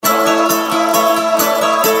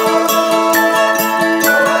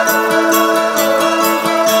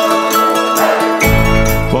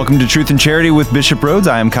Welcome to Truth and Charity with Bishop Rhodes.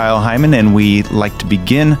 I am Kyle Hyman, and we like to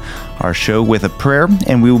begin our show with a prayer,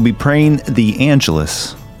 and we will be praying the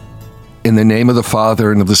Angelus. In the name of the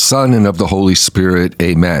Father, and of the Son, and of the Holy Spirit,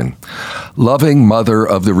 amen. Loving Mother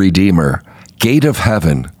of the Redeemer, Gate of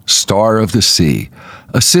heaven, Star of the sea,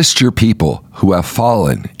 assist your people who have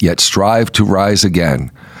fallen, yet strive to rise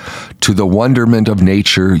again. To the wonderment of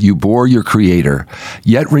nature, you bore your Creator,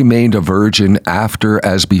 yet remained a virgin after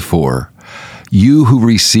as before. You who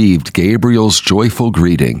received Gabriel's joyful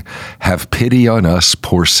greeting, have pity on us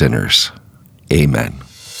poor sinners. Amen.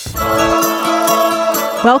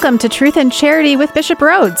 Welcome to Truth and Charity with Bishop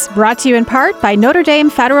Rhodes, brought to you in part by Notre Dame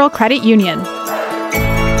Federal Credit Union.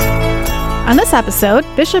 On this episode,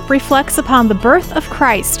 Bishop reflects upon the birth of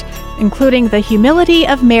Christ, including the humility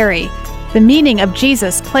of Mary, the meaning of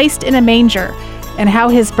Jesus placed in a manger, and how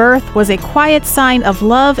his birth was a quiet sign of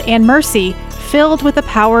love and mercy filled with the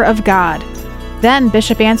power of God. Then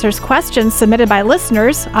Bishop answers questions submitted by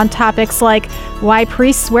listeners on topics like why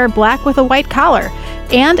priests wear black with a white collar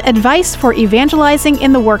and advice for evangelizing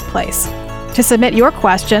in the workplace. To submit your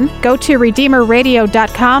question, go to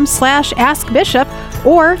redeemerradio.com/askbishop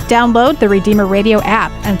or download the Redeemer Radio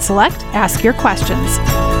app and select Ask Your Questions.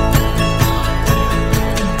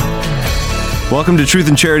 Welcome to Truth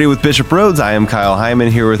and Charity with Bishop Rhodes. I am Kyle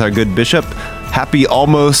Hyman here with our good bishop. Happy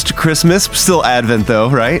almost Christmas. Still Advent though,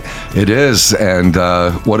 right? It is, and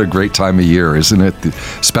what a great time of year, isn't it?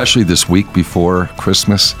 Especially this week before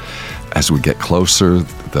Christmas, as we get closer,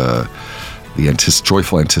 the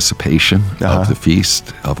joyful anticipation of the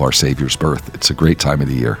feast of our Savior's birth. It's a great time of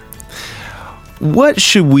the year. What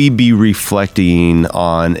should we be reflecting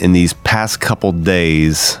on in these past couple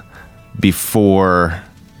days before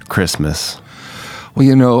Christmas? Well,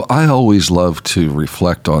 you know, I always love to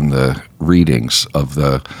reflect on the readings of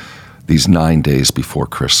these 9 days before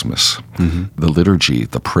Christmas. Mm-hmm. The liturgy,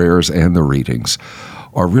 the prayers, and the readings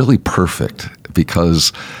are really perfect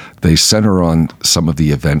because they center on some of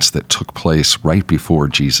the events that took place right before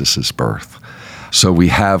Jesus' birth. So we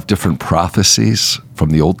have different prophecies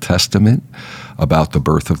from the Old Testament about the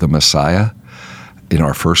birth of the Messiah in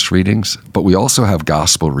our first readings, but we also have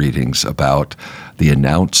gospel readings about the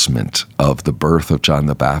announcement of the birth of John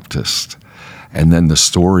the Baptist, and then the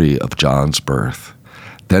story of John's birth,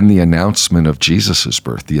 then the announcement of Jesus'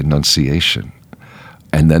 birth, the Annunciation,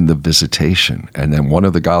 and then the visitation. And then one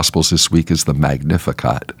of the Gospels this week is the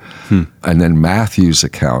Magnificat, and then Matthew's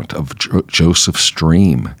account of Joseph's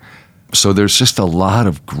dream. So there's just a lot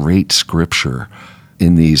of great scripture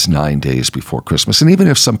in these 9 days before Christmas. And even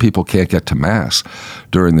if some people can't get to Mass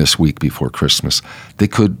during this week before Christmas, they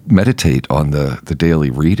could meditate on the daily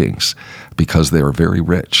readings because they are very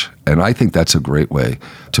rich. And I think that's a great way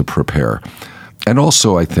to prepare. And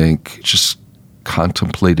also, I think just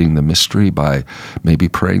contemplating the mystery by maybe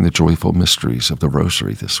praying the joyful mysteries of the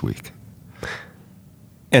Rosary this week.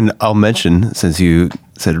 And I'll mention, since you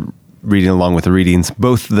said reading along with the readings,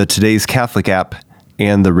 both the Today's Catholic app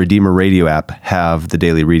and the Redeemer Radio app have the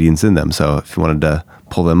daily readings in them. So if you wanted to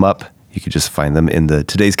pull them up, you could just find them in the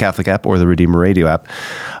Today's Catholic app or the Redeemer Radio app.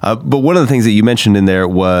 But one of the things that you mentioned in there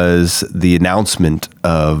was the announcement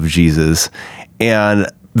of Jesus. And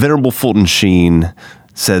Venerable Fulton Sheen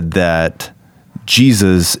said that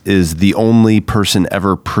Jesus is the only person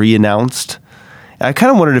ever pre-announced. I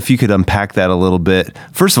kind of wondered if you could unpack that a little bit.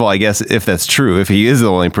 First of all, I guess if that's true, if he is the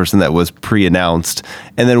only person that was pre-announced,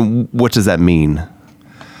 and then what does that mean?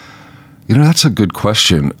 You know, that's a good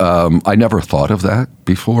question. I never thought of that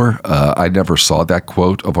before. I never saw that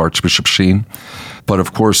quote of Archbishop Sheen. But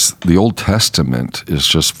of course, the Old Testament is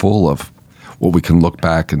just full of what we can look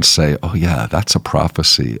back and say, oh yeah, that's a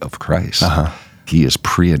prophecy of Christ. He is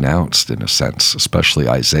pre-announced in a sense, especially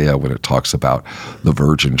Isaiah when it talks about the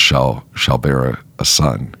virgin shall bear a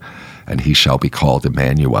son and he shall be called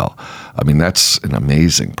Emmanuel. I mean, that's an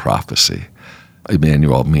amazing prophecy.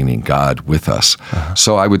 Emmanuel meaning God with us.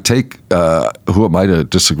 So I would take, who am I to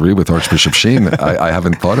disagree with Archbishop Sheen? I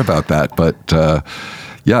haven't thought about that, but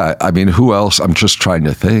yeah, I mean, who else? I'm just trying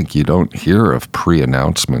to think. You don't hear of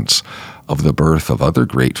pre-announcements of the birth of other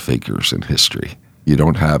great figures in history. You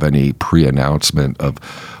don't have any pre-announcement of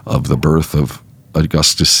the birth of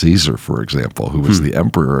Augustus Caesar, for example, who was the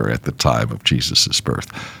emperor at the time of Jesus' birth.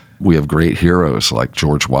 We have great heroes like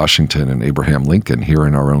George Washington and Abraham Lincoln here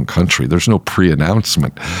in our own country. There's no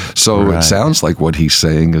pre-announcement. So It sounds like what he's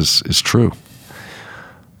saying is true.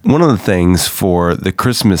 One of the things for the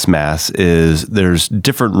Christmas Mass is there's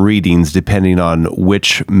different readings depending on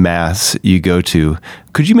which Mass you go to.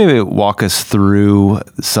 Could you maybe walk us through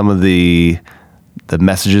some of the the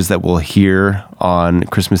messages that we'll hear on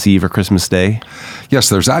Christmas Eve or Christmas Day? Yes,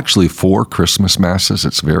 there's actually 4 Christmas Masses.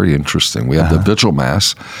 It's very interesting. We have the Vigil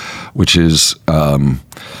Mass, which is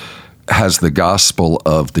has the gospel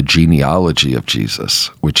of the genealogy of Jesus,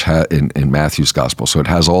 which in Matthew's gospel. So it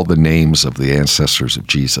has all the names of the ancestors of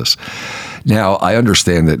Jesus. Now, I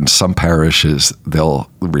understand that in some parishes, they'll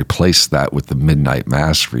replace that with the midnight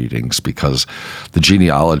mass readings because the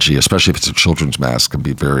genealogy, especially if it's a children's mass, can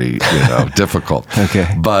be very difficult.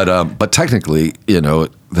 Okay. But technically,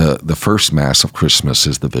 the first Mass of Christmas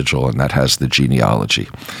is the Vigil, and that has the genealogy.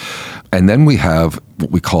 And then we have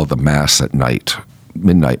what we call the Mass at night,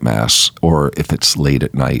 midnight Mass, or if it's late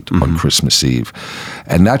at night on Christmas Eve.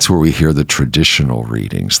 And that's where we hear the traditional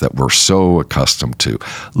readings that we're so accustomed to.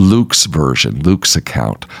 Luke's version, Luke's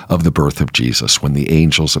account of the birth of Jesus when the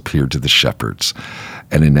angels appeared to the shepherds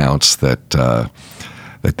and announced that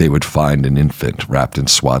they would find an infant wrapped in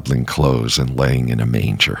swaddling clothes and laying in a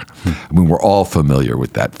manger. I mean, we're all familiar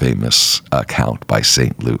with that famous account by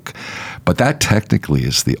St. Luke. But that technically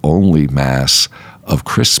is the only Mass of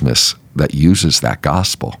Christmas that uses that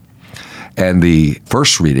gospel. And the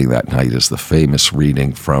first reading that night is the famous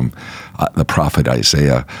reading from the prophet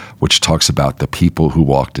Isaiah, which talks about the people who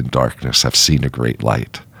walked in darkness have seen a great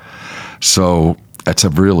light. So it's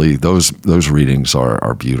those readings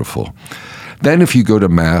are beautiful. Then if you go to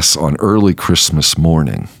Mass on early Christmas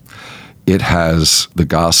morning, it has the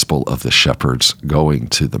gospel of the shepherds going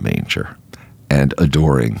to the manger and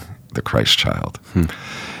adoring the Christ child.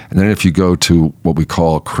 And then if you go to what we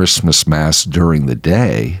call Christmas Mass during the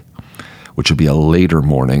day, which would be a later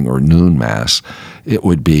morning or noon Mass, it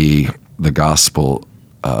would be the Gospel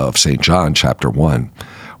of St. John, chapter 1,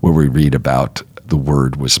 where we read about the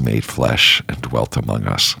Word was made flesh and dwelt among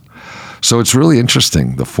us. So it's really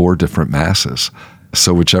interesting, the 4 different Masses.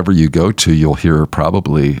 So whichever you go to, you'll hear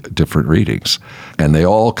probably different readings. And they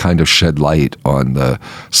all kind of shed light on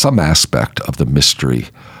some aspect of the mystery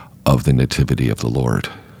of the Nativity of the Lord.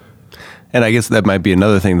 And I guess that might be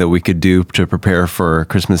another thing that we could do to prepare for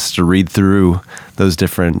Christmas, to read through those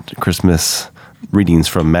different Christmas readings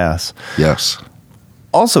from Mass. Yes.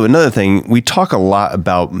 Also, another thing, we talk a lot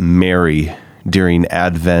about Mary during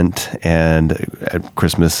Advent and at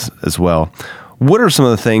Christmas as well. What are some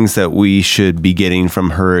of the things that we should be getting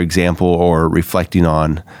from her example or reflecting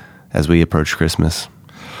on as we approach Christmas?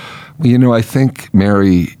 Well, I think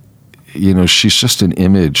Mary, she's just an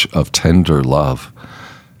image of tender love.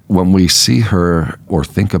 When we see her or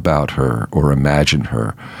think about her or imagine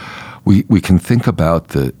her, we can think about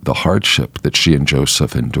the hardship that she and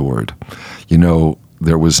Joseph endured.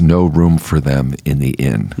 There was no room for them in the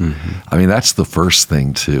inn. I mean, that's the first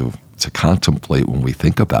thing to contemplate when we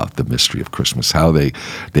think about the mystery of Christmas, how they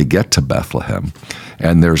get to Bethlehem,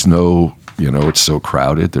 and there's no, it's so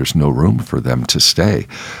crowded, there's no room for them to stay.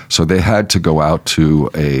 So they had to go out to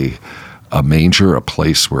a manger, a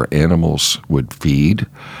place where animals would feed.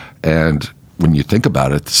 And when you think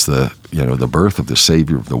about it, it's the birth of the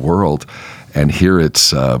Savior of the world. And here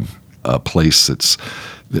it's a place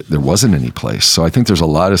there wasn't any place. So I think there's a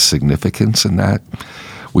lot of significance in that.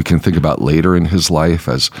 We can think about later in his life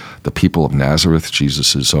as the people of Nazareth, in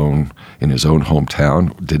his own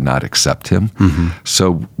hometown, did not accept him.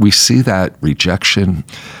 So we see that rejection.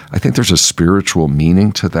 I think there's a spiritual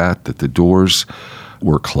meaning to that the doors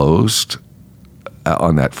were closed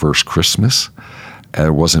on that first Christmas.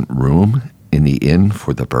 There wasn't room in the inn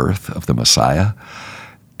for the birth of the Messiah.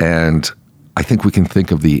 And I think we can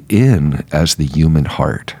think of the inn as the human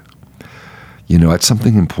heart. It's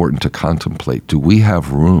something important to contemplate. Do we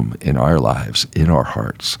have room in our lives, in our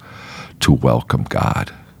hearts, to welcome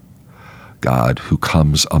God? God who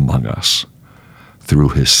comes among us through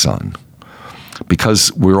his Son.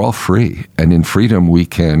 Because we're all free, and in freedom we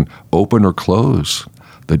can open or close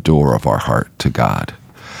the door of our heart to God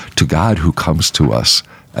who comes to us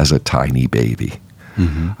as a tiny baby.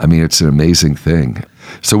 I mean, it's an amazing thing.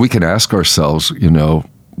 So we can ask ourselves,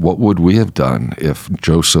 what would we have done if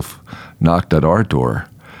Joseph knocked at our door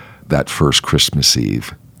that first Christmas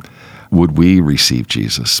Eve? Would we receive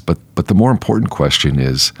Jesus? But the more important question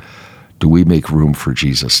is, do we make room for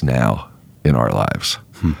Jesus now in our lives?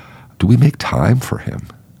 Do we make time for him?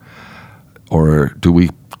 Or do we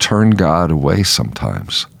turn God away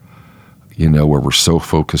sometimes? Where we're so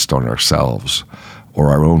focused on ourselves or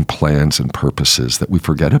our own plans and purposes that we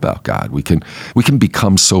forget about God. We can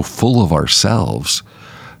become so full of ourselves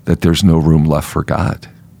that there's no room left for God.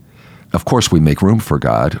 Of course, we make room for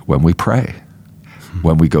God when we pray,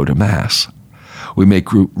 when we go to Mass. We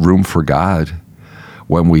make room for God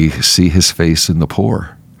when we see his face in the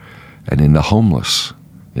poor and in the homeless,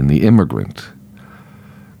 in the immigrant.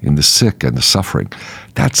 in the sick and the suffering.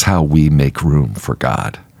 That's how we make room for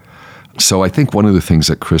God. So I think one of the things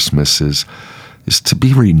at Christmas is to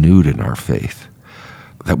be renewed in our faith,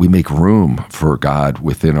 that we make room for God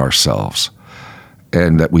within ourselves,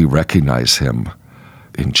 and that we recognize him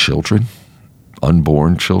in children,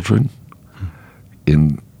 unborn children,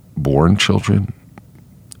 in born children,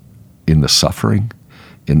 in the suffering,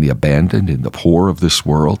 in the abandoned, in the poor of this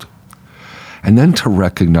world. And then to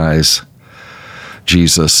recognize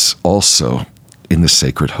Jesus also in the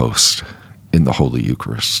sacred host, in the Holy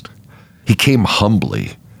Eucharist. He came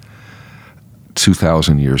humbly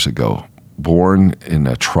 2,000 years ago, born in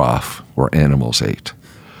a trough where animals ate.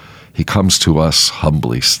 He comes to us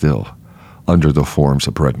humbly still, under the forms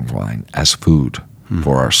of bread and wine, as food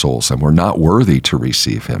for our souls. And we're not worthy to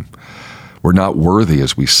receive him. We're not worthy,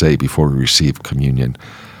 as we say before we receive communion,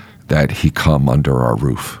 that he come under our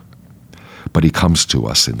roof. But he comes to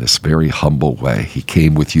us in this very humble way. He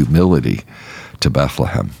came with humility to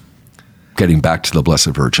Bethlehem. Getting back to the Blessed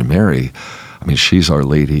Virgin Mary, I mean, she's Our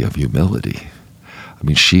Lady of Humility. I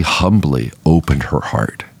mean, she humbly opened her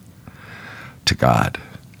heart to God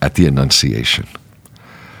at the Annunciation.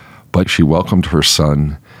 But she welcomed her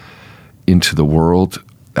son into the world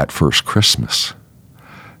at first Christmas,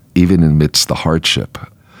 even amidst the hardship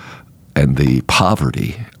and the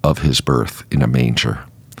poverty of his birth in a manger.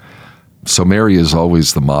 So Mary is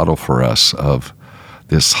always the model for us of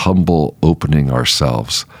this humble opening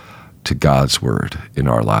ourselves to God's word in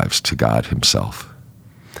our lives, to God himself.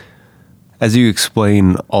 As you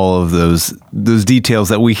explain all of those details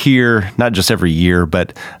that we hear, not just every year,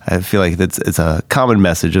 but I feel like it's a common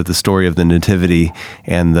message of the story of the Nativity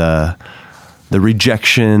and the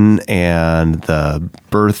rejection and the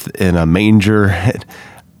birth in a manger.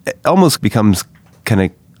 It almost becomes kind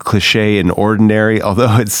of cliche and ordinary,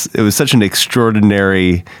 although it was such an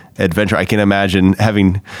extraordinary adventure. I can imagine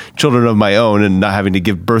having children of my own and not having to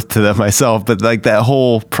give birth to them myself, but like that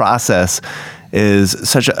whole process is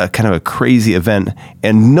such a kind of a crazy event.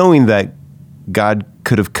 And knowing that God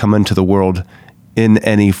could have come into the world in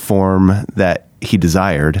any form that he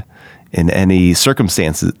desired, in any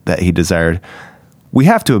circumstances that he desired, we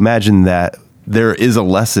have to imagine that there is a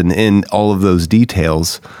lesson in all of those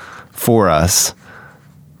details for us.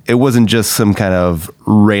 It wasn't just some kind of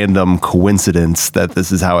random coincidence that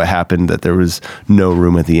this is how it happened, that there was no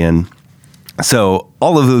room at the inn. So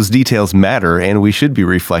all of those details matter, and we should be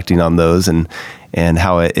reflecting on those and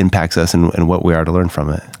how it impacts us and what we are to learn from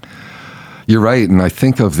it. You're right, and I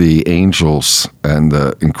think of the angels and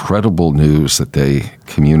the incredible news that they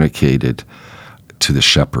communicated to the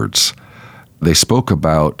shepherds. They spoke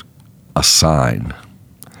about a sign,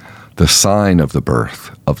 the sign of the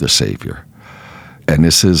birth of the Savior. And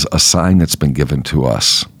this is a sign that's been given to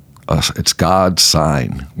us. It's God's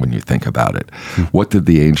sign when you think about it. What did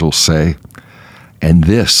the angels say? And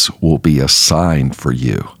this will be a sign for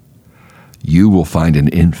you. You will find an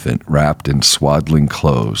infant wrapped in swaddling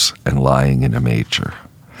clothes and lying in a manger.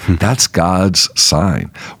 That's God's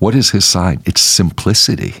sign. What is his sign? It's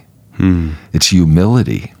simplicity. It's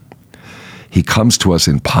humility. He comes to us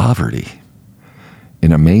in poverty,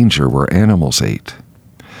 in a manger where animals ate.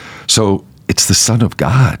 So it's the Son of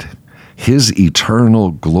God. His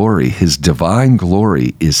eternal glory, his divine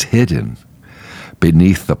glory is hidden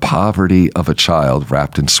beneath the poverty of a child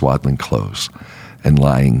wrapped in swaddling clothes and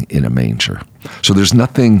lying in a manger. So there's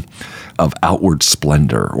nothing of outward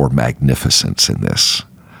splendor or magnificence in this.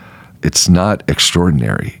 It's not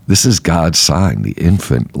extraordinary. This is God's sign, the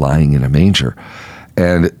infant lying in a manger.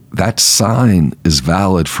 And that sign is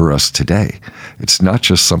valid for us today. It's not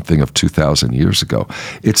just something of 2,000 years ago.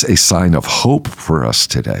 It's a sign of hope for us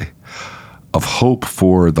today, of hope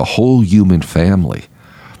for the whole human family.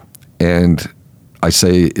 And I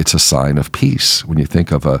say it's a sign of peace. When you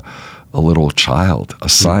think of a little child, a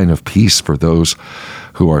sign of peace for those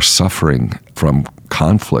who are suffering from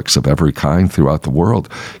conflicts of every kind throughout the world.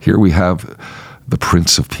 Here we have the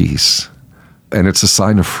Prince of Peace. And it's a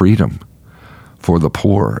sign of freedom for the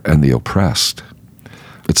poor and the oppressed.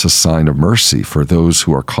 It's a sign of mercy for those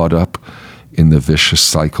who are caught up in the vicious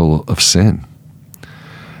cycle of sin.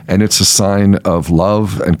 And it's a sign of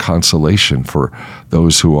love and consolation for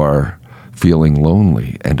those who are feeling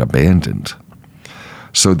lonely and abandoned.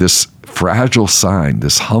 So this fragile sign,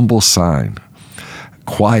 this humble sign,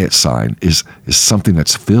 quiet sign, is something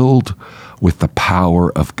that's filled with the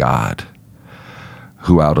power of God,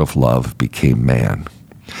 who out of love became man.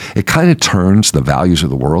 It kind of turns the values of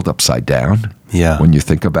the world upside down when you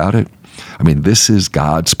think about it. I mean, this is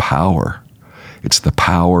God's power. It's the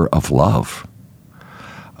power of love,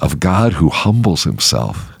 of God who humbles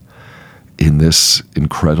himself in this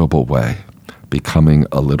incredible way becoming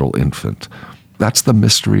a little infant. That's the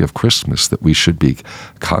mystery of Christmas that we should be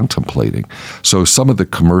contemplating. So some of the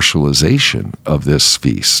commercialization of this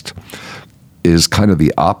feast is kind of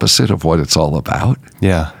the opposite of what it's all about.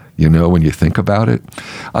 Yeah. When you think about it.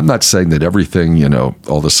 I'm not saying that everything,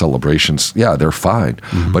 all the celebrations, they're fine.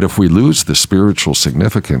 Mm-hmm. But if we lose the spiritual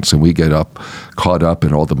significance and we get caught up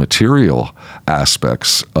in all the material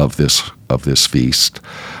aspects of this feast,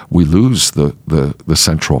 we lose the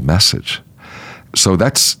central message. So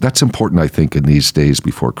that's important, I think, in these days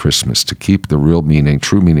before Christmas, to keep the real meaning,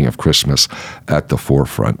 true meaning of Christmas at the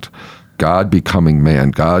forefront. God becoming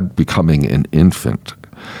man, God becoming an infant,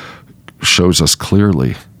 shows us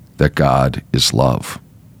clearly that God is love.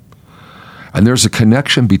 And there's a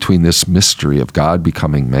connection between this mystery of God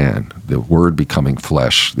becoming man, the Word becoming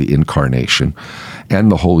flesh, the incarnation,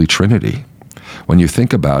 and the Holy Trinity. When you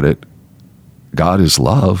think about it, God is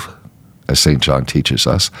love, as St. John teaches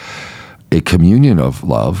us, a communion of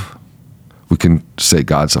love. We can say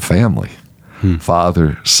God's a family,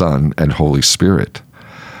 Father, Son, and Holy Spirit.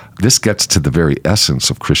 This gets to the very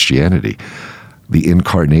essence of Christianity, the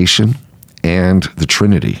incarnation and the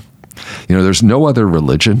Trinity. There's no other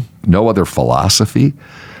religion, no other philosophy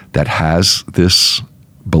that has this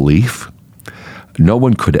belief. No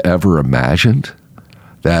one could ever imagine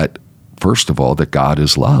that, first of all, that God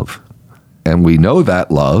is love. And we know that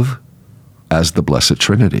love as the Blessed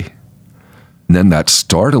Trinity. And then that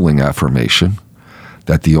startling affirmation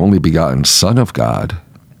that the only begotten Son of God,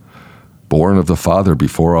 born of the Father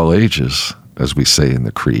before all ages, as we say in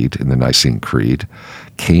the Creed, in the Nicene Creed,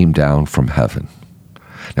 came down from heaven.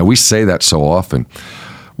 Now, we say that so often,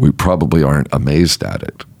 we probably aren't amazed at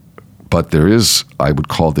it. But there is, I would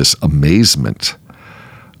call this amazement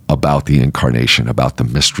about the incarnation, about the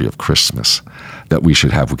mystery of Christmas that we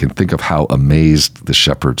should have. We can think of how amazed the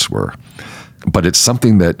shepherds were. But it's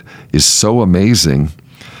something that is so amazing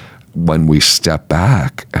when we step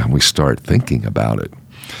back and we start thinking about it.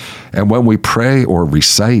 And when we pray or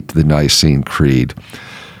recite the Nicene Creed,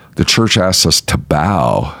 the Church asks us to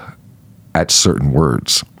bow at certain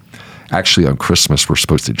words. Actually, on Christmas, we're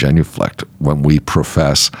supposed to genuflect when we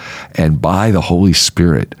profess, and by the Holy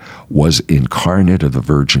Spirit was incarnate of the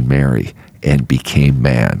Virgin Mary and became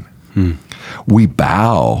man. We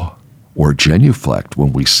bow or genuflect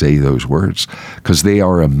when we say those words because they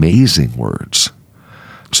are amazing words.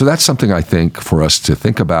 So that's something I think for us to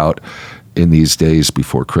think about in these days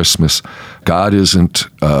before Christmas. God isn't,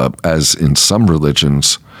 as in some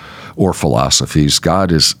religions or philosophies,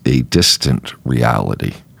 God is a distant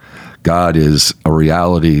reality. God is a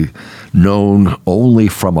reality known only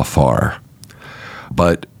from afar,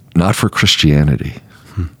 but not for Christianity.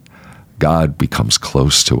 God becomes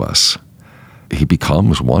close to us. He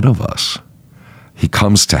becomes one of us. He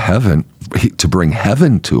comes to heaven to bring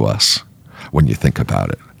heaven to us when you think about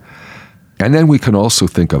it. And then we can also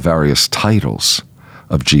think of various titles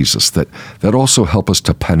of Jesus that also help us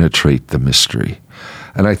to penetrate the mystery.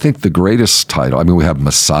 And I think the greatest title, we have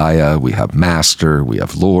Messiah, we have Master, we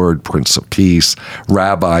have Lord, Prince of Peace,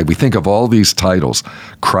 Rabbi. We think of all these titles.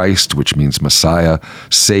 Christ, which means Messiah,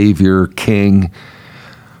 Savior, King.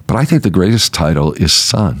 But I think the greatest title is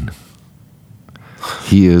Son.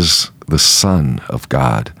 He is the Son of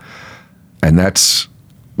God. And that's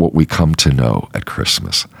what we come to know at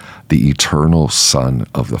Christmas, the eternal Son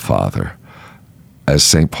of the Father. As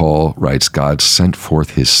St. Paul writes, God sent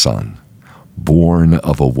forth his Son, born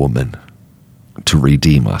of a woman, to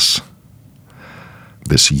redeem us.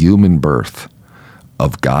 This human birth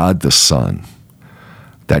of God the Son,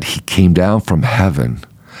 that he came down from heaven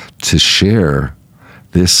to share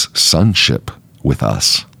this sonship with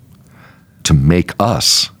us, to make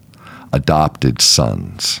us adopted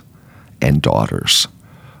sons and daughters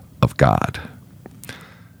of God.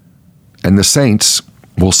 And the saints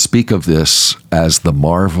will speak of this as the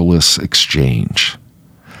marvelous exchange.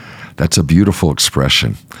 That's a beautiful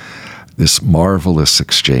expression, this marvelous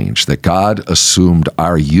exchange, that God assumed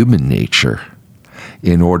our human nature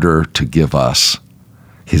in order to give us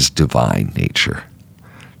his divine nature.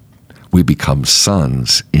 We become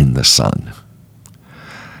sons in the Son.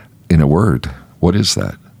 In a word, what is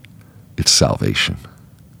that? It's salvation.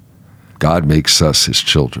 God makes us his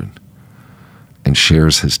children and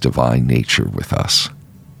shares his divine nature with us.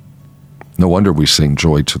 No wonder we sing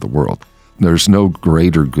joy to the world. There's no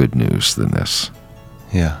greater good news than this.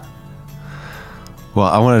 Yeah. Well,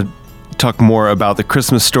 I want to talk more about the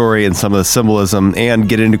Christmas story and some of the symbolism and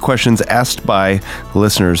get into questions asked by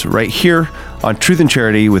listeners right here on Truth and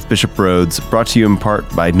Charity with Bishop Rhoades, brought to you in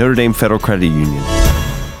part by Notre Dame Federal Credit Union.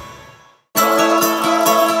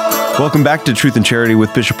 Welcome back to Truth and Charity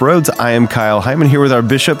with Bishop Rhodes. I am Kyle Hyman here with our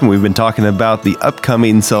bishop, and we've been talking about the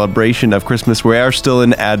upcoming celebration of Christmas. We are still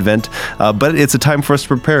in Advent, but it's a time for us to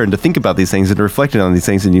prepare and to think about these things and to reflect on these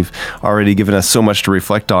things, and you've already given us so much to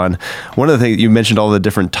reflect on. One of the things, you mentioned all the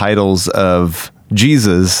different titles of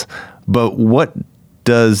Jesus, but what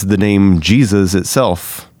does the name Jesus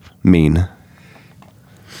itself mean?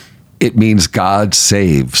 It means God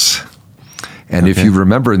saves. And if you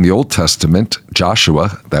remember in the Old Testament,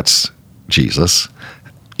 Joshua, that's Jesus,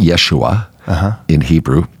 Yeshua in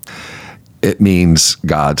Hebrew, it means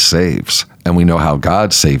God saves. And we know how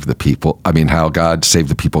God saved the people. How God saved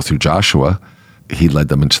the people through Joshua. He led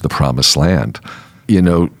them into the promised land. You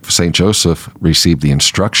know, St. Joseph received the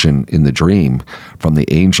instruction in the dream from the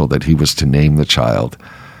angel that he was to name the child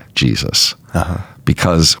Jesus.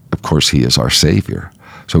 Because, of course, he is our Savior.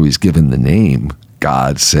 So he's given the name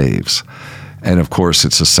God saves. And of course,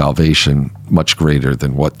 it's a salvation much greater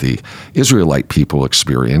than what the Israelite people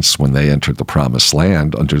experienced when they entered the promised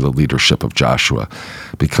land under the leadership of Joshua.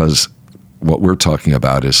 Because what we're talking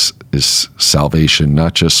about is salvation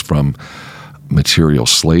not just from material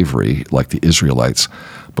slavery like the Israelites,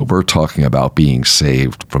 but we're talking about being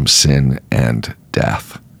saved from sin and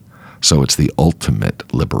death. So it's the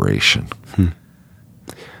ultimate liberation.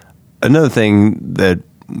 Another thing that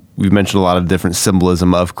we've mentioned a lot of different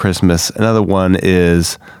symbolism of Christmas. Another one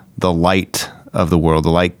is the light of the world, the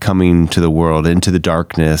light coming to the world, into the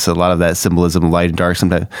darkness. A lot of that symbolism, light and dark.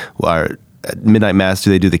 Sometimes at midnight mass,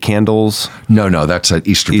 do they do the candles? No, that's at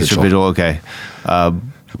Easter Vigil. Okay.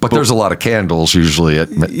 But there's a lot of candles usually at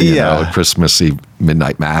at Christmas Eve,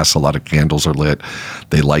 midnight mass. A lot of candles are lit.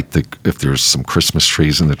 They light if there's some Christmas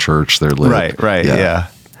trees in the church, they're lit. Right, yeah.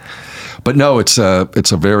 But no, it's a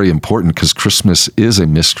very important, because Christmas is a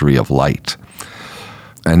mystery of light.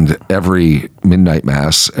 And every midnight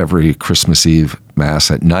mass, every Christmas Eve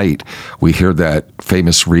mass at night, we hear that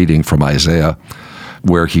famous reading from Isaiah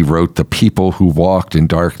where he wrote, "The people who walked in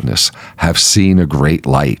darkness have seen a great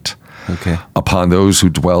light. Okay. Upon those who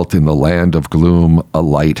dwelt in the land of gloom, a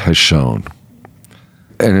light has shone."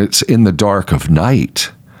 And it's in the dark of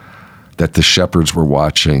night that the shepherds were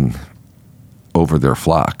watching over their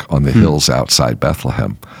flock on the hills outside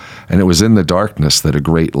Bethlehem. And it was in the darkness that a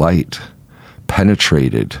great light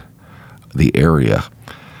penetrated the area,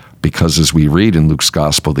 because as we read in Luke's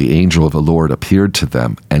gospel, the angel of the Lord appeared to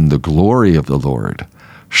them, and the glory of the Lord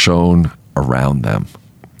shone around them.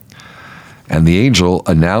 And the angel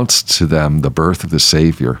announced to them the birth of the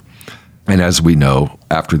Savior. And as we know,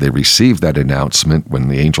 after they received that announcement, when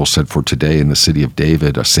the angel said, "For today in the city of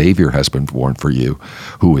David, a Savior has been born for you,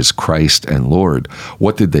 who is Christ and Lord,"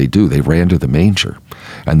 what did they do? They ran to the manger,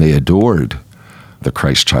 and they adored the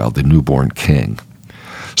Christ child, the newborn King.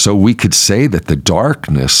 So we could say that the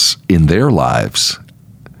darkness in their lives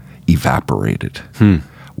evaporated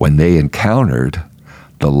when they encountered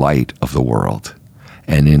the light of the world,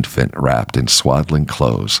 an infant wrapped in swaddling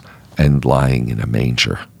clothes and lying in a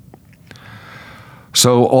manger.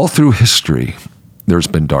 So all through history, there's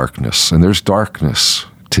been darkness, and there's darkness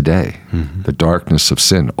today, the darkness of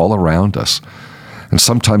sin all around us, and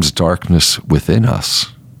sometimes darkness within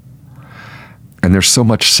us. And there's so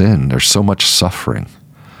much sin, there's so much suffering.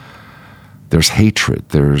 There's hatred,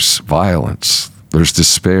 there's violence, there's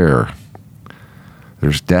despair,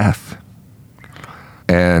 there's death.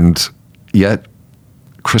 And yet,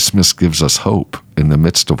 Christmas gives us hope in the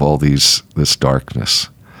midst of all this darkness.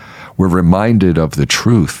 We're reminded of the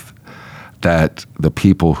truth that the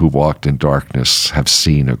people who walked in darkness have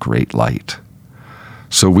seen a great light.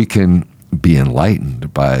 So we can be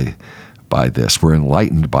enlightened by this. We're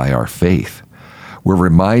enlightened by our faith. We're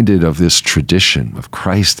reminded of this tradition of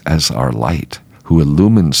Christ as our light, who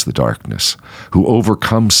illumines the darkness, who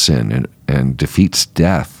overcomes sin and defeats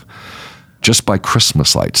death just by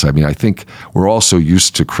Christmas lights. I think we're also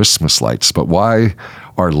used to Christmas lights, but why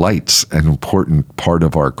are lights an important part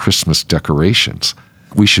of our Christmas decorations?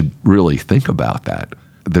 We should really think about that.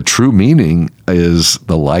 The true meaning is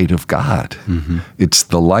the light of God. It's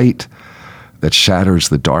the light that shatters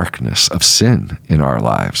the darkness of sin in our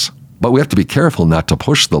lives. But we have to be careful not to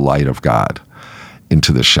push the light of God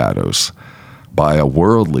into the shadows by a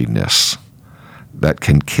worldliness that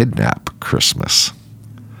can kidnap Christmas.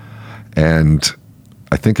 And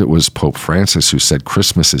I think it was Pope Francis who said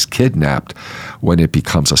Christmas is kidnapped when it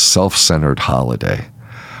becomes a self-centered holiday,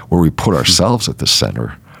 where we put ourselves at the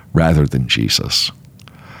center rather than Jesus.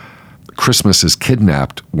 Christmas is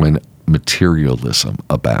kidnapped when materialism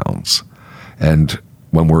abounds and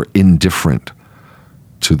when we're indifferent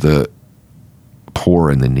to the poor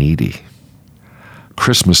and the needy.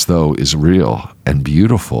 Christmas, though, is real and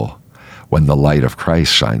beautiful when the light of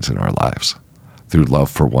Christ shines in our lives, through love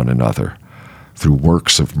for one another, through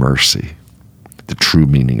works of mercy, the true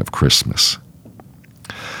meaning of Christmas.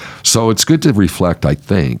 So it's good to reflect, I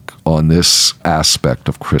think, on this aspect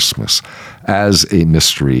of Christmas as a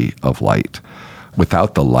mystery of light.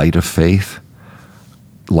 Without the light of faith,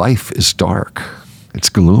 life is dark. It's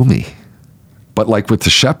gloomy. But like with the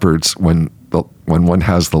shepherds, when one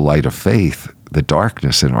has the light of faith, the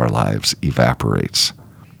darkness in our lives evaporates.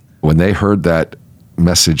 When they heard that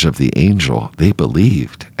message of the angel, they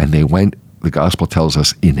believed, and they went, the gospel tells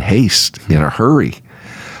us, in haste, in a hurry,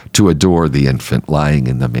 to adore the infant lying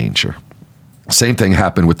in the manger. Same thing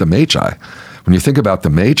happened with the Magi. When you think about the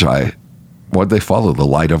Magi, what did they follow? The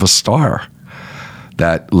light of a star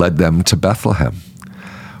that led them to Bethlehem,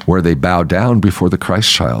 where they bowed down before the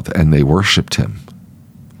Christ child and they worshiped him.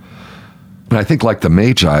 And I think like the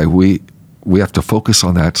Magi, we have to focus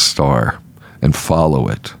on that star and follow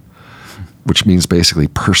it, which means basically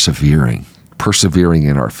persevering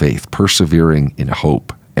in our faith, persevering in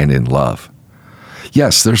hope and in love.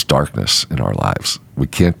 Yes, there's darkness in our lives. We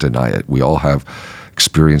can't deny it. We all have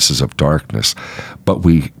experiences of darkness, but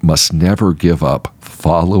we must never give up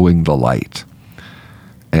following the light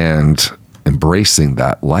and embracing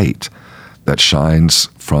that light that shines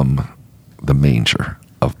from the manger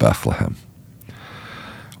of Bethlehem.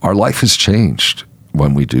 Our life has changed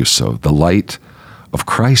when we do so. The light of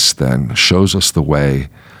Christ then shows us the way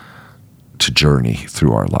to journey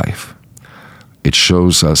through our life. It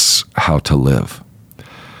shows us how to live,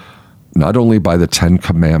 not only by the 10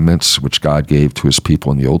 Commandments which God gave to his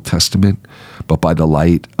people in the Old Testament, but by the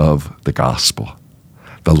light of the gospel,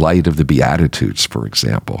 the light of the Beatitudes, for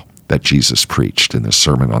example, that Jesus preached in the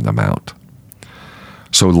Sermon on the Mount.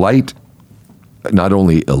 So light not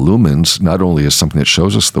only illumines, not only is something that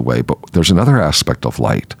shows us the way, but there's another aspect of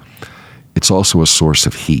light. It's also a source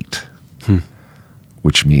of heat,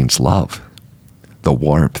 which means love, the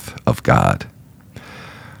warmth of God.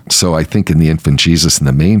 So I think in the infant Jesus in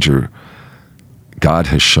the manger, God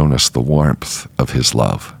has shown us the warmth of his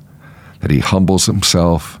love, that he humbles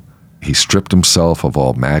himself, he stripped himself of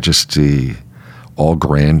all majesty, all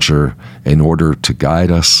grandeur, in order to guide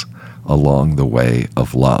us along the way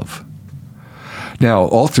of love. Now,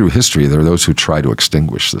 all through history, there are those who try to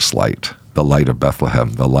extinguish this light, the light of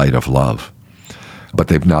Bethlehem, the light of love, but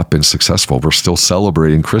they've not been successful. We're still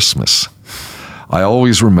celebrating Christmas. I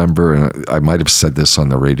always remember, and I might have said this on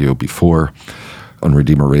the radio before, on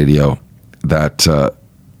Redeemer Radio, that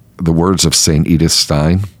the words of St. Edith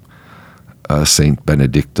Stein, St.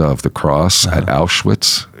 Benedicta of the Cross at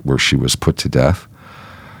Auschwitz, where she was put to death,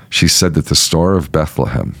 she said that the Star of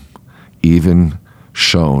Bethlehem even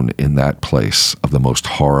shone in that place of the most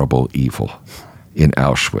horrible evil, in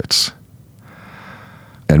Auschwitz.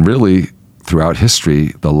 And really, throughout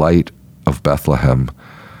history, the light of Bethlehem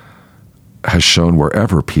has shown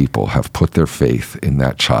wherever people have put their faith in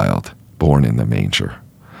that child born in the manger.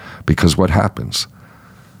 Because what happens?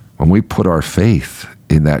 When we put our faith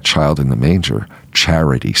in that child in the manger,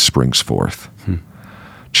 charity springs forth.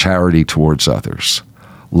 Charity towards others,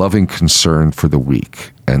 loving concern for the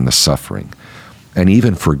weak and the suffering, and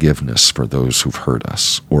even forgiveness for those who've hurt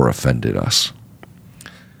us or offended us.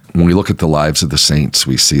 When we look at the lives of the saints,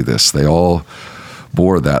 we see this. They all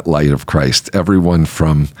bore that light of Christ. Everyone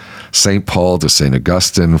from St. Paul to St.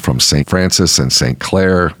 Augustine, from St. Francis and St.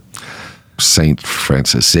 Clare, St.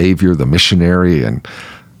 Francis Xavier, the missionary,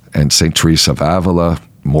 and St. Teresa of Avila,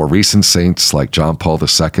 more recent saints like John Paul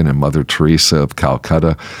II and Mother Teresa of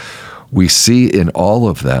Calcutta. We see in all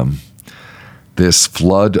of them this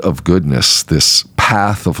flood of goodness, this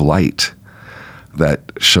path of light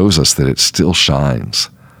that shows us that it still shines,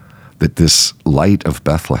 that this light of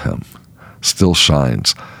Bethlehem still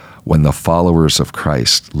shines when the followers of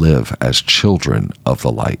Christ live as children of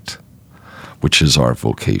the light, which is our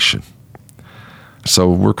vocation. So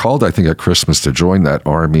we're called, I think, at Christmas to join that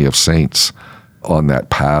army of saints on that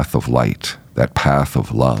path of light, that path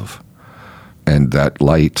of love. And that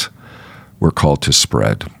light we're called to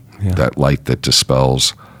spread, that light that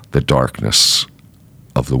dispels the darkness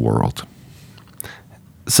of the world.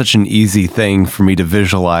 Such an easy thing for me to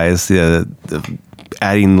visualize, the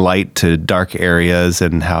adding light to dark areas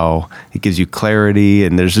and how it gives you clarity.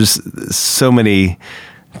 And there's just so many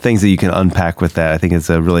things that you can unpack with that. I think it's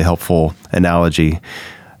a really helpful analogy.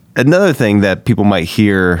 Another thing that people might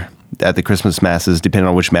hear at the Christmas masses, depending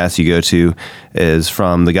on which mass you go to, is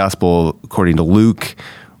from the Gospel according to Luke,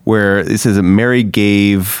 where it says that Mary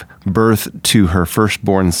gave birth to her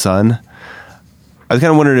firstborn son. I was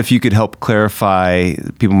kind of wondering if you could help clarify.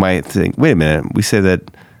 People might think, wait a minute, we say that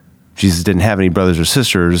Jesus didn't have any brothers or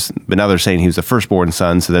sisters, but now they're saying he was the firstborn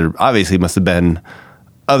son, so there obviously must have been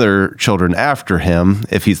other children after him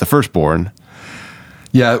if he's the firstborn.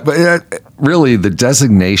 Yeah, but really the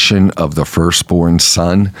designation of the firstborn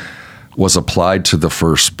son was applied to the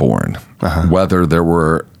firstborn, whether there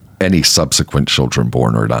were any subsequent children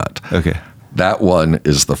born or not. Okay. That one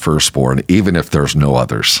is the firstborn, even if there's no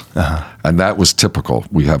others. And that was typical.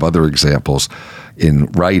 We have other examples in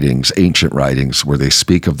writings, ancient writings, where they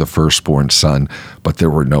speak of the firstborn son, but there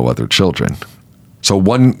were no other children. So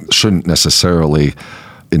one shouldn't necessarily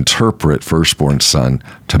interpret firstborn son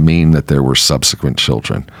to mean that there were subsequent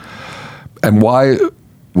children. And why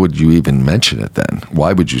would you even mention it then?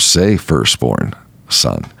 Why would you say firstborn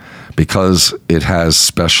son? Because it has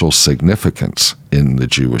special significance in the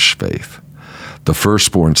Jewish faith. The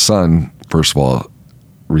firstborn son, first of all,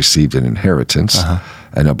 received an inheritance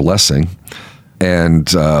and a blessing. And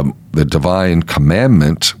the divine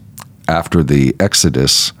commandment after the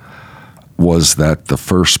Exodus was that the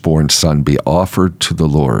firstborn son be offered to the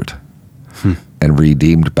Lord and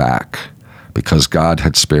redeemed back, because God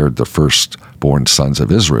had spared the firstborn sons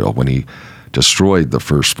of Israel when he destroyed the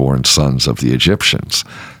firstborn sons of the Egyptians.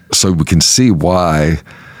 So we can see why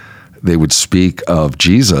they would speak of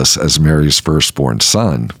Jesus as Mary's firstborn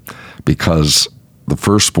son, because the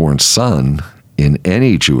firstborn son in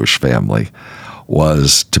any Jewish family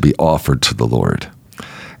was to be offered to the Lord.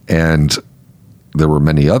 And there were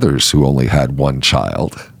many others who only had one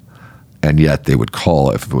child, and yet they would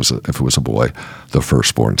call, if it was a boy, the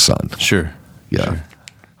firstborn son. Sure. Yeah. Sure.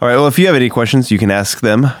 All right. Well, if you have any questions, you can ask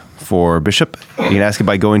them for Bishop. You can ask it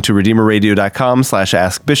by going to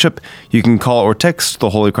redeemerradio.com/askbishop. You can call or text the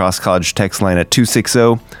Holy Cross College text line at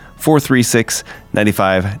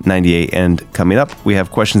 260-436-9598. And coming up, we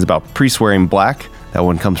have questions about priests wearing black. That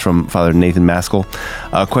one comes from Father Nathan Maskell.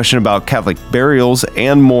 A question about Catholic burials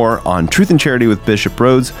and more on Truth and Charity with Bishop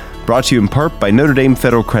Rhoades, brought to you in part by Notre Dame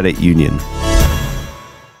Federal Credit Union.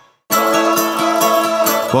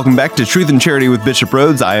 Welcome back to Truth and Charity with Bishop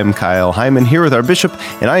Rhoades. I am Kyle Hyman here with our bishop,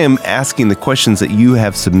 and I am asking the questions that you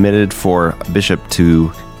have submitted for Bishop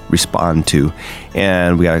to respond to.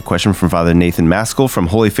 And we got a question from Father Nathan Maskell from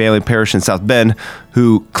Holy Family Parish in South Bend,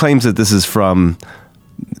 who claims that this is from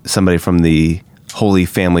somebody from the Holy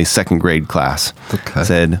Family second grade class. Okay.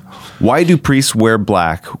 Said, why do priests wear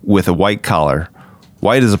black with a white collar?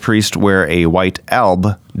 Why does a priest wear a white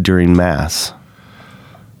alb during Mass?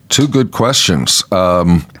 Two good questions.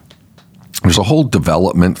 There's a whole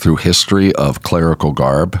development through history of clerical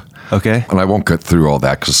garb. Okay. And I won't get through all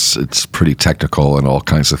that because it's pretty technical and all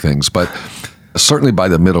kinds of things. But certainly by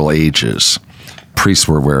the Middle Ages, priests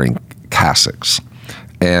were wearing cassocks.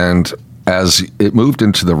 And as it moved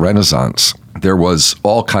into the Renaissance, there was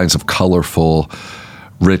all kinds of colorful,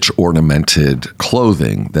 rich, ornamented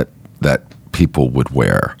clothing that people would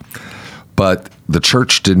wear. But the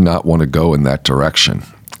church did not want to go in that direction.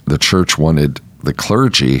 The church wanted the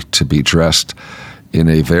clergy to be dressed in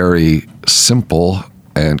a very simple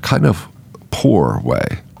and kind of poor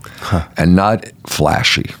way, and not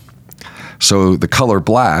flashy. So the color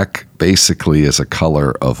black basically is a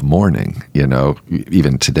color of mourning. You know,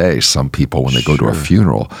 even today, some people, when they go to a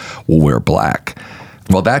funeral, will wear black.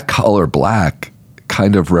 Well, that color black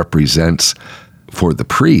kind of represents, for the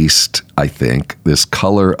priest, I think, this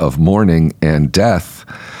color of mourning and death,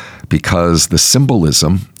 because the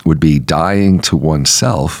symbolism would be dying to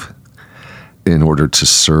oneself in order to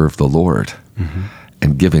serve the Lord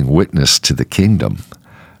and giving witness to the kingdom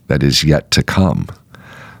that is yet to come.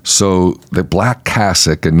 So the black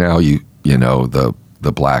cassock, and now you know the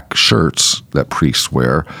black shirts that priests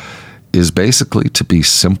wear, is basically to be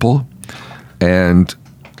simple and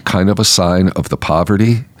kind of a sign of the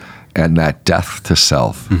poverty and that death to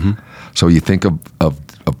self. So you think of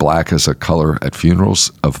black as a color at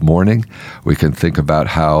funerals of mourning. We can think about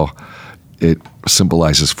how it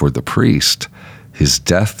symbolizes for the priest his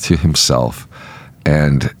death to himself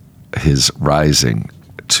and his rising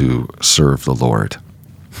to serve the Lord.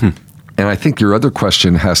 And I think your other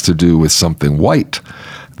question has to do with something white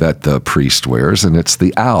that the priest wears, and it's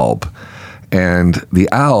the alb. And the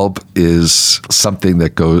alb is something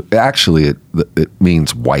that goes, actually it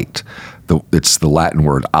means white. It's the Latin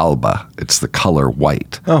word alba. It's the color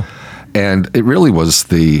white. Oh. And it really was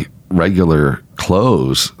the regular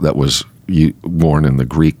clothes that was worn in the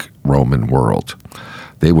Greek Roman world.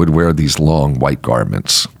 They would wear these long white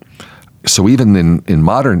garments. So even in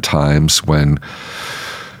modern times when,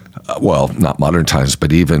 well, not modern times,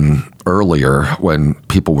 but even earlier when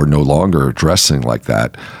people were no longer dressing like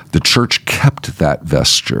that, the church kept that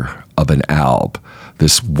vesture of an alb,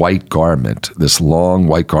 this white garment, this long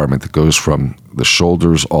white garment that goes from the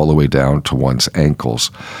shoulders all the way down to one's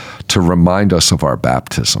ankles, to remind us of our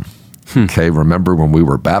baptism. Okay, remember when we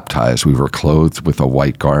were baptized, we were clothed with a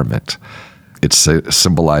white garment. It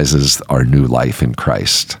symbolizes our new life in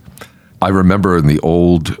Christ. I remember in the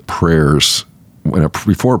old prayers,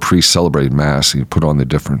 before a priest celebrated Mass, he put on the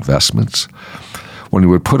different vestments. When he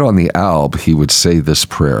would put on the alb, he would say this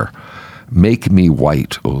prayer, "Make me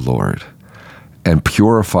white, O Lord, and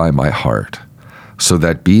purify my heart, so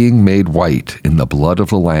that being made white in the blood of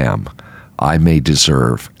the Lamb, I may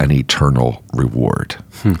deserve an eternal reward."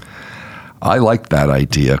 I like that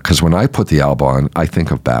idea, because when I put the alb on, I think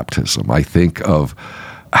of baptism. I think of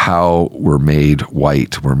how we're made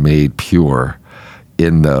white, we're made pure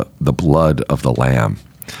in the blood of the Lamb.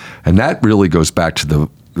 And that really goes back to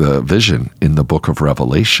the vision in the book of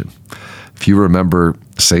Revelation. If you remember,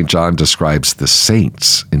 St. John describes the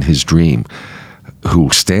saints in his dream who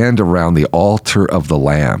stand around the altar of the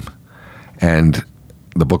Lamb. And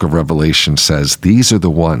the book of Revelation says, these are the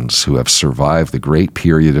ones who have survived the great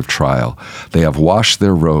period of trial. They have washed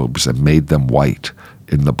their robes and made them white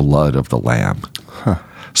in the blood of the Lamb.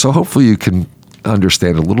 So hopefully you can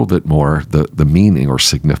understand a little bit more the meaning or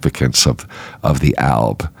significance of the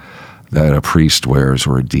alb that a priest wears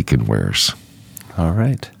or a deacon wears. All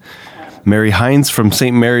right. Mary Hines from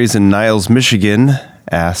St. Mary's in Niles, Michigan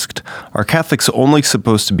asked, are Catholics only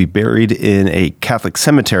supposed to be buried in a Catholic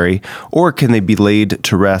cemetery, or can they be laid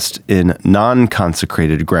to rest in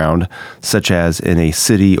non-consecrated ground, such as in a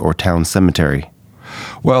city or town cemetery?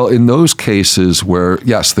 Well, in those cases where,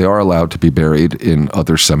 yes, they are allowed to be buried in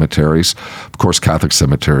other cemeteries. Of course, Catholic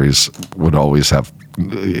cemeteries would always have,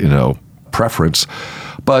 preference,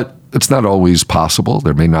 but it's not always possible.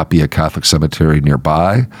 There may not be a Catholic cemetery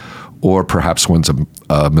nearby, or perhaps one's a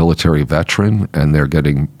military veteran and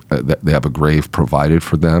they have a grave provided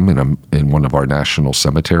for them in one of our national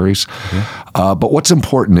cemeteries. Mm-hmm. But what's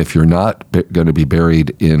important if you're not going to be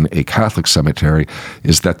buried in a Catholic cemetery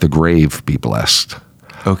is that the grave be blessed.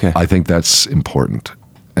 Okay. I think that's important.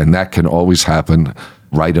 And that can always happen,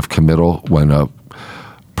 rite of committal, when a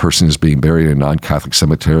person is being buried in a non-Catholic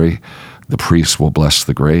cemetery, the priest will bless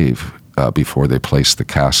the grave before they place the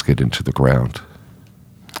casket into the ground.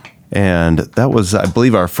 And that was, I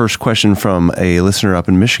believe, our first question from a listener up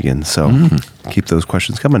in Michigan. So keep those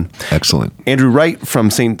questions coming. Excellent. Andrew Wright from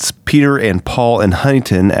Saints Peter and Paul in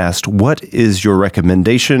Huntington asked, what is your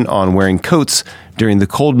recommendation on wearing coats during the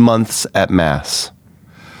cold months at Mass?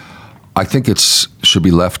 I think it should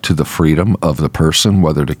be left to the freedom of the person,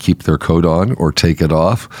 whether to keep their coat on or take it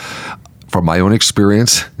off. From my own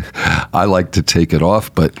experience, I like to take it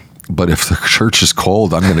off, but if the church is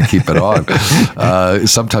cold, I'm going to keep it on.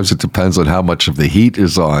 Sometimes it depends on how much of the heat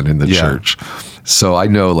is on in the church. So I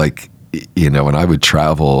know, when I would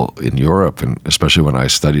travel in Europe, and especially when I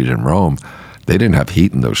studied in Rome, they didn't have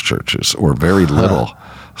heat in those churches, or very little.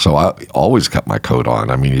 So I always kept my coat on.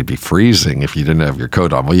 I mean, you'd be freezing if you didn't have your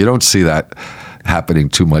coat on. Well, you don't see that happening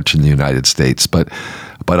too much in the United States, but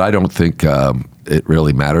I don't think it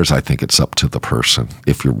really matters. I think it's up to the person.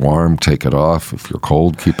 If you're warm, take it off. If you're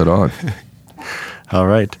cold, keep it on. All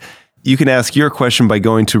right. You can ask your question by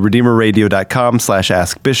going to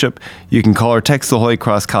redeemerradio.com/askbishop. You can call or text the Holy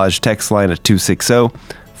Cross College text line at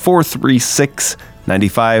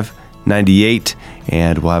 260-436-9598.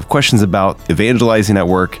 And we'll have questions about evangelizing at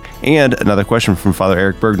work and another question from Father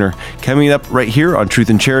Eric Bergner coming up right here on Truth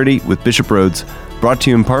and Charity with Bishop Rhoades, brought to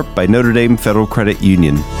you in part by Notre Dame Federal Credit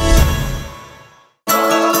Union.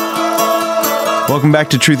 Welcome back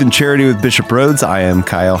to Truth and Charity with Bishop Rhoades. I am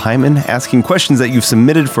Kyle Hyman, asking questions that you've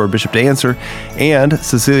submitted for Bishop to answer. And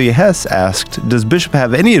Cecilia Hess asked, does Bishop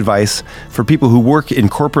have any advice for people who work in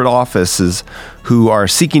corporate offices who are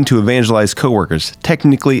seeking to evangelize coworkers?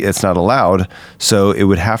 Technically, it's not allowed, so it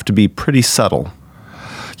would have to be pretty subtle.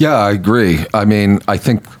 Yeah, I agree. I mean, I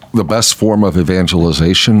think the best form of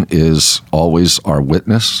evangelization is always our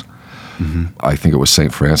witness. Mm-hmm. I think it was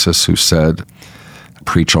St. Francis who said,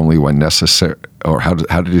 preach only when necessary, or how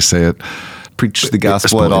did he say it? Preach the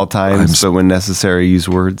gospel at all times, so when necessary, use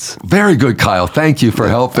words. Very good, Kyle. Thank you for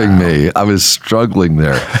helping me. I was struggling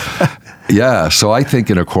there. Yeah, so I think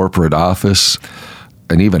in a corporate office,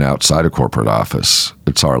 and even outside a corporate office,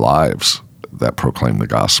 it's our lives that proclaim the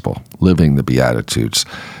gospel, living the Beatitudes,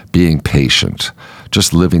 being patient,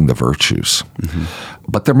 just living the virtues. Mm-hmm.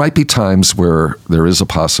 But there might be times where there is a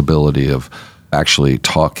possibility of actually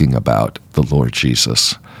talking about the Lord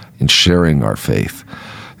Jesus and sharing our faith.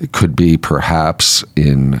 It could be perhaps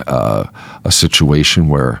in a situation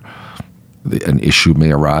where an issue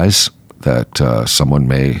may arise, that someone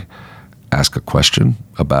may ask a question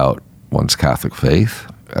about one's Catholic faith.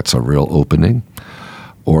 That's a real opening.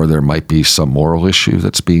 or there might be some moral issue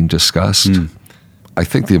that's being discussed. I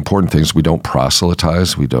think the important thing is we don't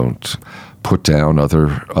proselytize. We don't put down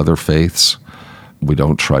other faiths. We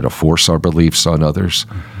don't try to force our beliefs on others.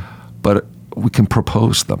 But we can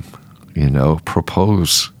propose them,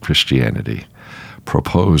 propose Christianity,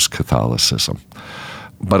 propose Catholicism.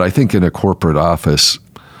 But I think in a corporate office,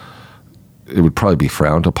 it would probably be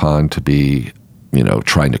frowned upon to be,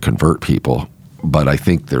 trying to convert people. But I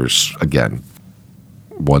think there's, again,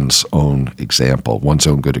 one's own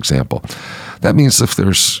good example. That means if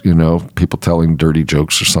there's, people telling dirty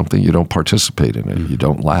jokes or something, you don't participate in it. You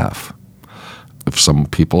don't laugh. If some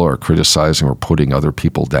people are criticizing or putting other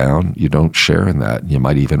people down, you don't share in that. You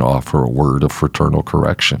might even offer a word of fraternal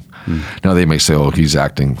correction. Now, they may say, oh, he's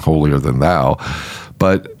acting holier than thou.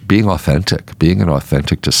 But being an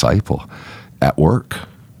authentic disciple at work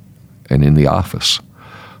and in the office,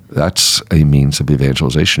 that's a means of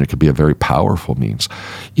evangelization. It could be a very powerful means.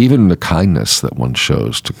 Even the kindness that one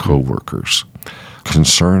shows to coworkers,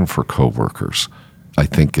 concern for coworkers, I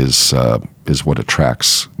think is what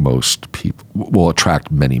attracts most people, will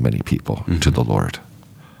attract many, many people to the Lord.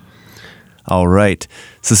 All right.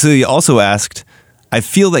 Cecilia also asked, I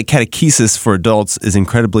feel that catechesis for adults is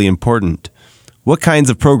incredibly important. What kinds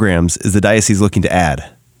of programs is the diocese looking to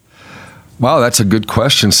add? Wow, that's a good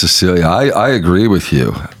question, Cecilia. I agree with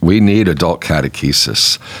you. We need adult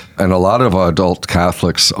catechesis. And a lot of adult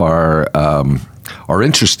Catholics are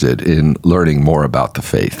interested in learning more about the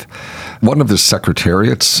faith. One of the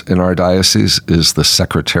secretariats in our diocese is the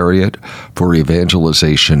Secretariat for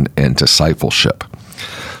Evangelization and Discipleship.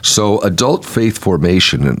 So adult faith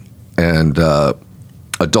formation and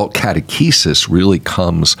adult catechesis really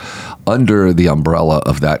comes under the umbrella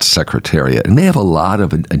of that secretariat. And they have a lot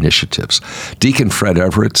of initiatives. Deacon Fred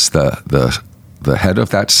Everett's the head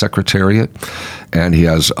of that secretariat, and he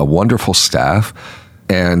has a wonderful staff.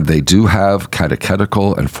 And they do have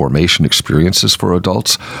catechetical and formation experiences for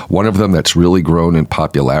adults. One of them that's really grown in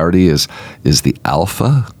popularity is the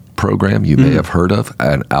Alpha program you may have heard of,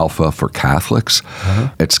 an Alpha for Catholics.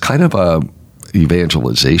 It's kind of a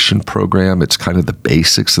evangelization program. It's kind of the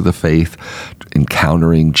basics of the faith,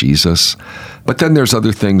 encountering Jesus. But then there's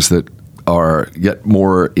other things that are yet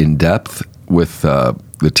more in depth with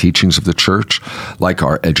the teachings of the church, like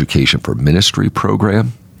our Education for Ministry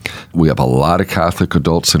program. We have a lot of Catholic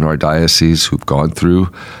adults in our diocese who've gone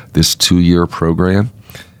through this 2-year program.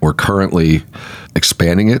 We're currently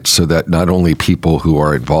expanding it so that not only people who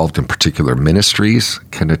are involved in particular ministries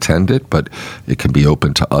can attend it, but it can be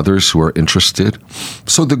open to others who are interested.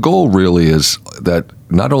 So the goal really is that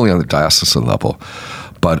not only on the diocesan level,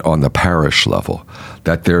 but on the parish level,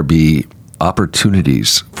 that there be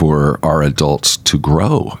opportunities for our adults to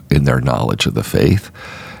grow in their knowledge of the faith,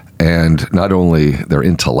 and not only their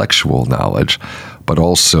intellectual knowledge, but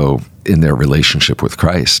also in their relationship with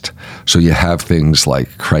Christ. So you have things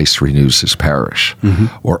like Christ Renews His Parish,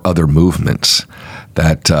 or other movements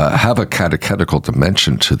that have a catechetical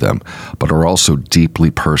dimension to them, but are also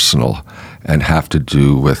deeply personal and have to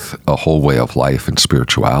do with a whole way of life and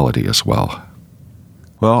spirituality as well.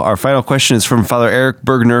 Well, our final question is from Father Eric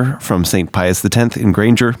Bergner from St. Pius X in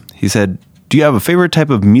Granger. He said, do you have a favorite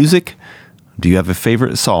type of music? Do you have a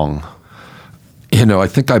favorite song? I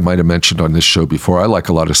think I might have mentioned on this show before, I like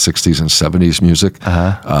a lot of 60s and 70s music.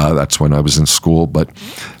 That's when I was in school, but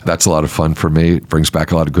that's a lot of fun for me. It brings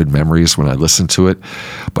back a lot of good memories when I listen to it.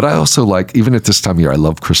 But I also like, even at this time of year, I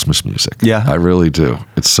love Christmas music. Yeah. I really do.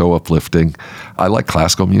 It's so uplifting. I like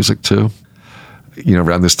classical music too.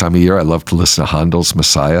 Around this time of year, I love to listen to Handel's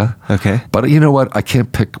Messiah. Okay. But you know what? I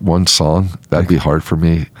can't pick one song. That'd be hard for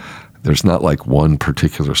me. There's not like one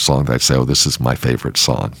particular song that I'd say, oh, this is my favorite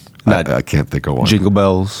song. I can't think of one. Jingle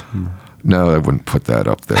Bells? No, I woun't put that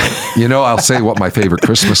up there. I'll say what my favorite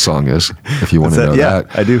Christmas song is, if you want to know that.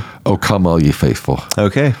 Yeah, I do. O Come All Ye Faithful.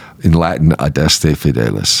 Okay. In Latin, Adeste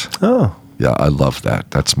Fidelis. Oh. Yeah, I love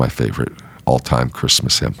that. That's my favorite all-time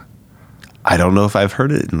Christmas hymn. I don't know if I've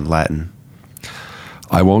heard it in Latin.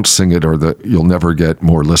 I won't sing it, or you'll never get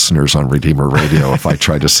more listeners on Redeemer Radio if I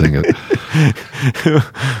try to sing it.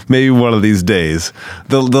 Maybe one of these days.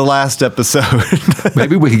 The last episode.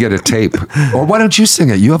 Maybe we could get a tape. Or why don't you sing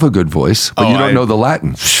it? You have a good voice, but you don't know the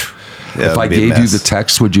Latin. If I gave you the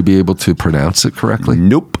text, would you be able to pronounce it correctly?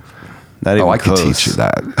 Nope. Not even I close. could teach you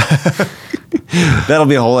that. That'll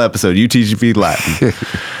be a whole episode. You teach me Latin.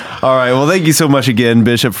 All right. Well, thank you so much again,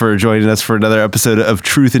 Bishop, for joining us for another episode of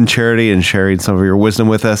Truth and Charity and sharing some of your wisdom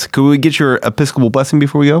with us. Could we get your Episcopal blessing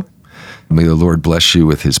before we go? May the Lord bless you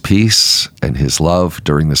with His peace and His love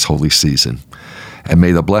during this holy season. And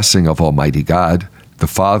may the blessing of Almighty God, the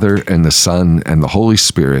Father and the Son and the Holy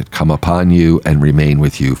Spirit come upon you and remain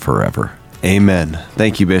with you forever. Amen.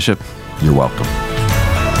 Thank you, Bishop. You're welcome.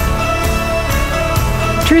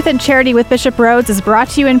 Truth and Charity with Bishop Rhoades is brought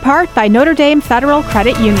to you in part by Notre Dame Federal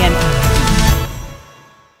Credit Union.